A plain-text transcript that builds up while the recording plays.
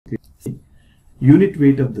Unit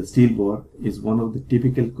weight of the steel bar is one of the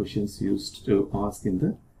typical questions used to ask in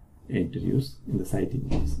the interviews, in the site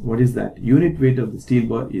interviews. What is that? Unit weight of the steel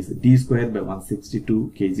bar is d square by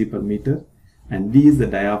 162 kg per meter, and d is the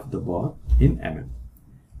dia of the bar in mm.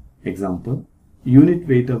 Example, unit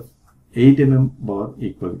weight of 8 mm bar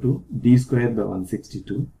equal to d square by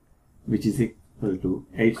 162, which is equal to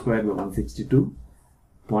 8 square by 162,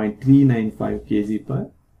 0.395 kg per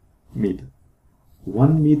meter.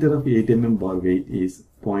 1 meter of 8 mm bar weight is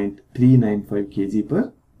 0.395 kg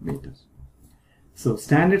per meter. So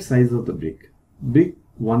standard size of the brick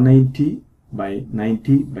 190 by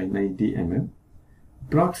 90 by 90 mm,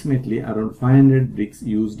 approximately around 500 bricks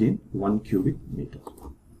used in 1 cubic meter.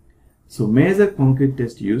 So major concrete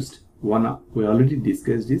test used, one we already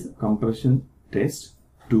discussed is compression test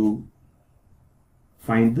to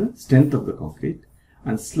find the strength of the concrete,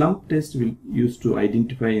 and slump test will use to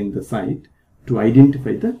identify in the site to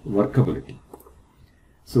identify the workability.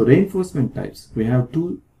 So reinforcement types, we have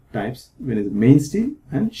two types, one is main steel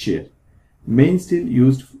and shear. Main steel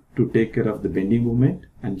used to take care of the bending moment,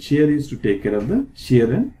 and shear used to take care of the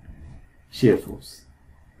shear and shear force.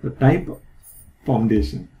 The type of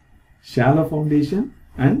foundation, shallow foundation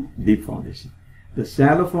and deep foundation. The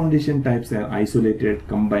shallow foundation types are isolated,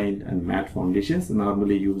 combined and mat foundations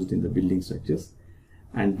normally used in the building structures,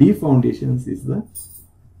 and deep foundations is the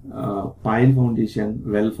pile foundation,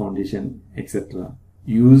 well foundation, etc.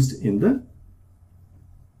 used in the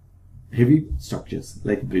heavy structures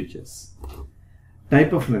like bridges.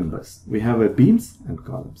 Type of members, we have a beams and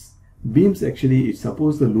columns. Beams actually it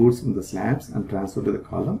supports the loads from the slabs and transfer to the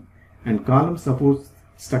column, and column supports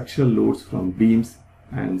structural loads from beams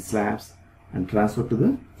and slabs and transfer to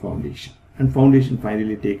the foundation, and foundation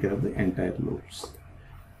finally take care of the entire loads.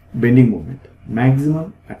 Bending moment,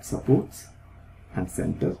 maximum at supports and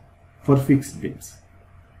center for fixed beams,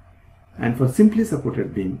 and for simply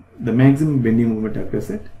supported beam the maximum bending moment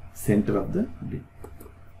occurs at center of the beam.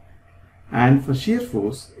 And for shear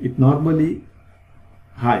force, it normally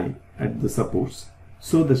high at the supports,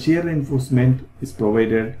 so the shear reinforcement is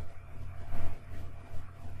provided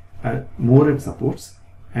more at supports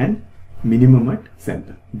and minimum at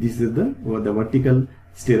center. This is the vertical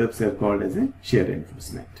stirrups are called as a shear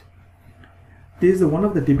reinforcement. This is one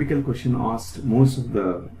of the typical question asked most of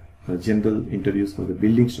the general interviews for the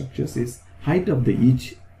building structures is height of the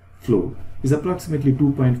each floor is approximately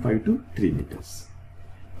 2.5 to 3 meters.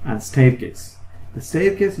 And staircase, the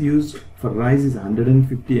staircase used for rise is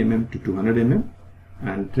 150 mm to 200 mm,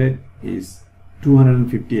 and tread is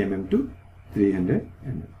 250 mm to 300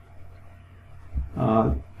 mm.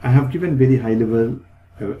 I have given very high level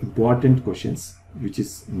important questions which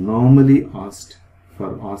is normally asked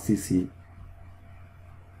for RCC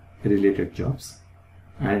related jobs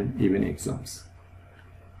and even exams.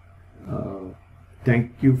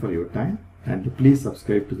 Thank you for your time, and please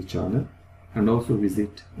subscribe to the channel, and also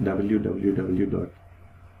visit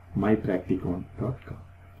www.mypracticon.com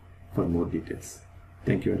for more details.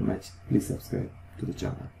 Thank you very much. Please subscribe to the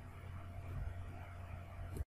channel.